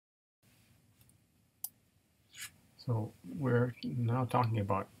So we're now talking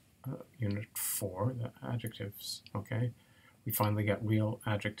about Unit 4, the adjectives, okay? We finally get real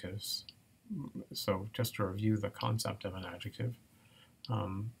adjectives. So just to review the concept of an adjective,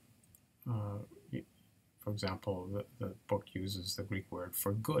 for example, the book uses the Greek word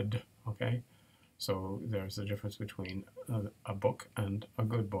for good, okay? So there's a difference between a book and a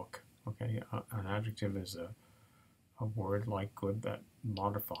good book, okay? An adjective is a word like good that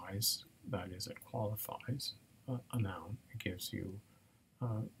modifies, that is, it qualifies a noun. It gives you,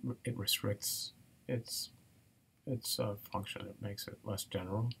 it restricts its function. It makes it less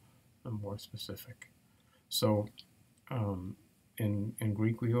general and more specific. So in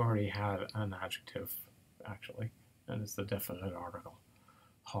Greek, we already had an adjective, actually, and it's the definite article.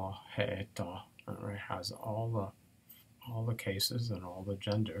 Ha, he, ta. It has all the cases and all the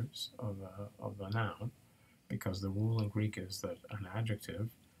genders of the noun, because the rule in Greek is that an adjective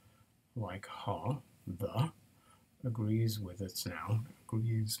like ha, the, agrees with its noun.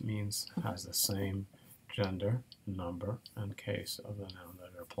 Agrees means has the same gender, number, and case of the noun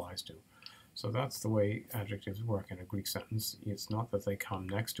that it applies to. So that's the way adjectives work in a Greek sentence. It's not that they come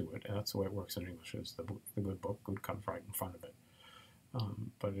next to it. That's the way it works in English. Is the good book, good comes right in front of it.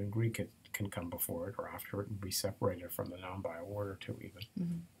 But in Greek, it can come before it or after it and be separated from the noun by a word or two even.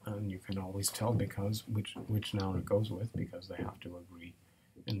 Mm-hmm. And you can always tell because which noun it goes with, because they have to agree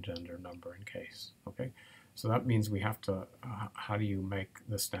in gender, number, and case. Okay, so that means we have to. How do you make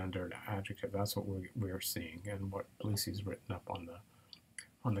the standard adjective? That's what we're seeing, and what Belisi's written up on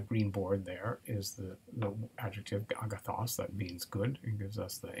the green board there is the adjective agathos, that means good. It gives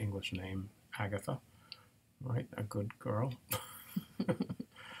us the English name Agatha, right? A good girl.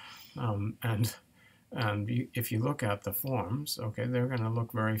 And if you look at the forms, okay, they're going to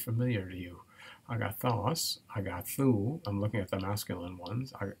look very familiar to you. Agathos, agathu, I'm looking at the masculine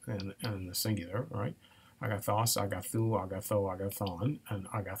ones, and the singular, right? Agathos, agathu, agatho, agathon, and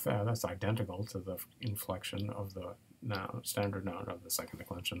agatha, that's identical to the inflection of the noun, standard noun of the second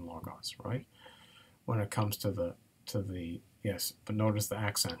declension logos, right? When it comes to the yes, but notice the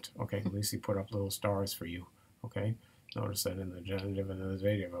accent, okay? Belisi put up little stars for you, okay? Notice that in the genitive and the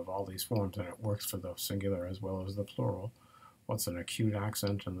dative of all these forms, and it works for the singular as well as the plural. What's an acute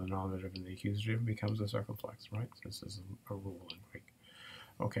accent in the nominative and the accusative becomes a circumflex, right? This is a rule in Greek.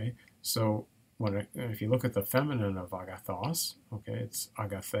 Okay, so if you look at the feminine of agathos, okay, it's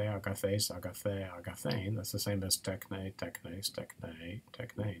agathe, agathes, agathe, agathane. That's the same as tekne, teknes, tekne,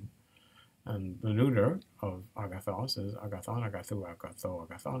 teknein. And the neuter of agathos is agathon, agathu, agatho,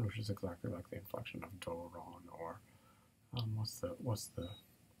 agathon, which is exactly like the inflection of doron, or what's the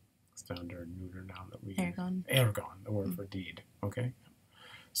standard neuter noun that we ergon. Use? Ergon, the word for deed. Okay,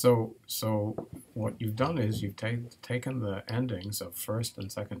 so what you've done is you've taken the endings of first and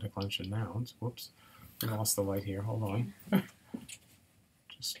second declension nouns. Whoops, we lost the light here. Hold on.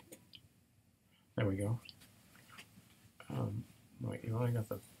 Just there we go. Wait, you only got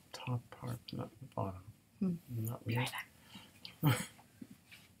the top part, not the bottom. Not weird.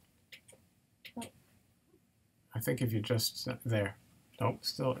 I think if you just there. Nope, it's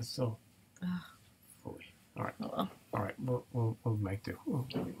still. Fully. All right. Oh, well. All right. We'll make do. We'll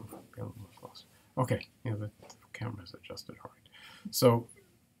get a little closer. Okay. Yeah, the camera's adjusted. All right. So,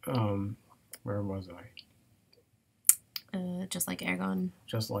 where was I? Just like ergon.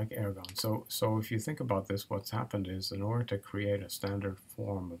 Just like ergon. So if you think about this, what's happened is, in order to create a standard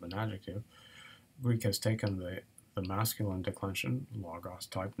form of an adjective, Greek has taken the masculine declension, logos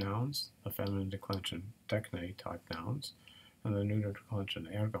type nouns, the feminine declension, tekne type nouns, and the neuter declension,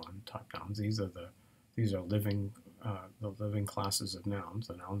 ergon type nouns. These are living the living classes of nouns,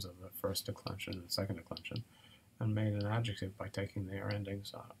 the nouns of the first declension and second declension, and made an adjective by taking their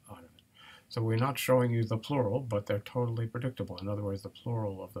endings out of it. So we're not showing you the plural, but they're totally predictable. In other words, the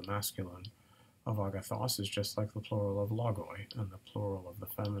plural of the masculine of agathos is just like the plural of logoi, and the plural of the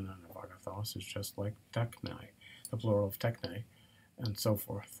feminine of agathos is just like tekne, the plural of tekne, and so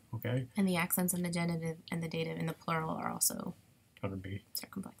forth, okay? And the accents in the genitive and the dative in the plural are also going to be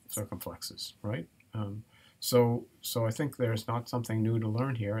circumflexes, right? So I think there's not something new to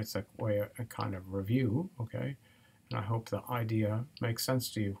learn here. It's a kind of review, okay? And I hope the idea makes sense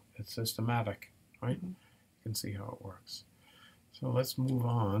to you. It's systematic, right? Mm-hmm. You can see how it works. So let's move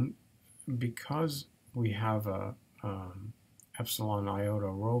on. Because we have a epsilon iota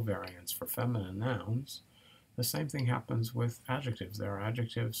rho variance for feminine nouns, the same thing happens with adjectives. There are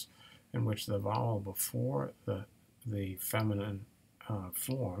adjectives in which the vowel before the feminine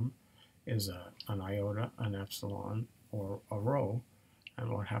form is an iota, an epsilon, or a rho,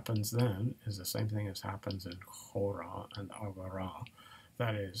 and what happens then is the same thing as happens in chora and agara.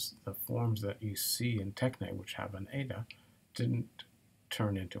 that is, the forms that you see in techne, which have an eta, didn't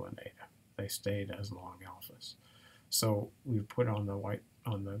turn into an eta. They stayed as long alphas. So we put on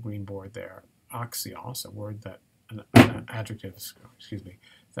the green board there, axios, a word that, an adjective, excuse me,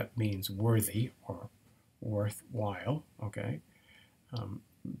 that means worthy or worthwhile, okay?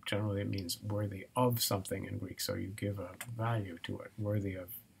 Generally it means worthy of something in Greek, so you give a value to it, worthy of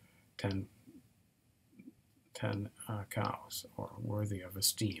 10 cows, or worthy of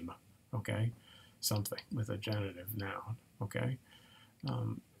esteem, okay? Something with a genitive noun, okay?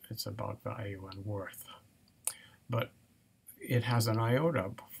 It's about value and worth. But it has an iota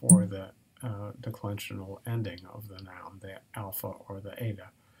before the declensional ending of the noun, the alpha or the eta.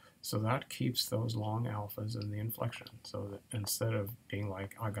 So that keeps those long alphas in the inflection. So that instead of being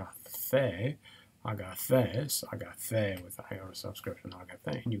like agathe, agathes, agathe with the iota subscription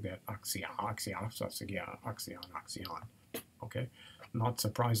agathein, you get axia, axios, axia, axion, axion. Okay? Not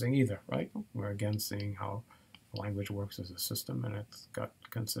surprising either, right? We're again seeing how language works as a system, and it's got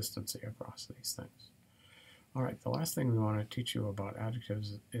consistency across these things. All right, the last thing we want to teach you about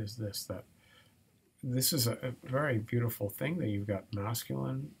adjectives is this, that this is a very beautiful thing, that you've got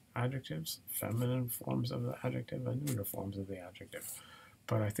masculine adjectives, feminine forms of the adjective, and neuter forms of the adjective.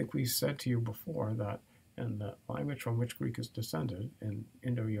 But I think we said to you before that in the language from which Greek is descended, in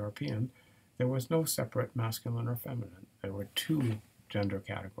Indo-European, there was no separate masculine or feminine. There were two gender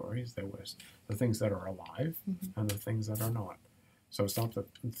categories. There was the things that are alive and the things that are not. So it's not the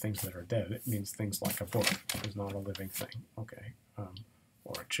things that are dead. It means things like a book is not a living thing, okay,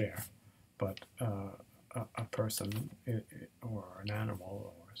 or a chair. But a person or an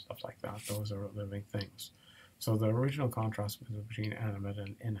animal or stuff like that, those are living things. So the original contrast was between animate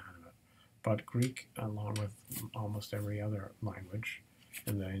and inanimate. But Greek, along with almost every other language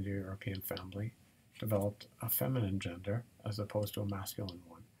in the Indo-European family, developed a feminine gender as opposed to a masculine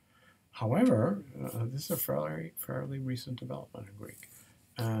one. However, this is a fairly recent development in Greek,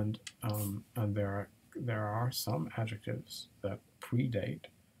 and there are some adjectives that predate,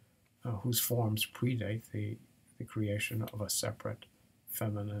 whose forms predate the creation of a separate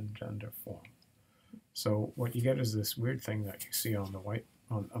feminine gender form. So what you get is this weird thing that you see on the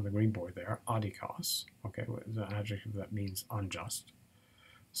on the green board there, adikos, okay, is an adjective that means unjust.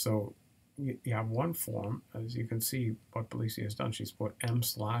 So you have one form, as you can see what Belisi has done, she's put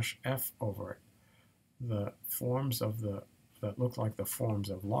m/f over it. The forms of that look like the forms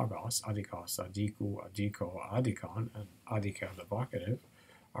of logos, adikos, adiku, adiko, adikon, and adika, the vocative,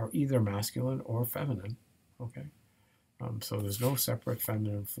 are either masculine or feminine, okay? So there's no separate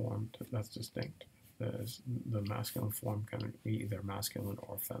feminine form that's distinct. The masculine form can be either masculine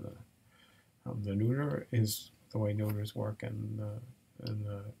or feminine. The neuter is the way neuters work in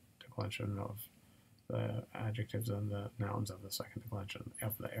the declension of the adjectives and the nouns of the second declension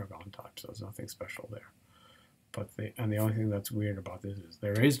of the ergon type, so there's nothing special there. But the only thing that's weird about this is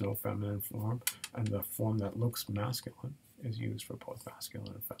there is no feminine form, and the form that looks masculine is used for both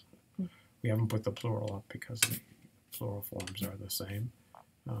masculine and feminine. We haven't put the plural up because the plural forms are the same.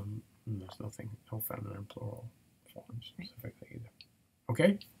 And there's no feminine plural forms specifically either.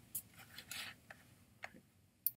 Okay?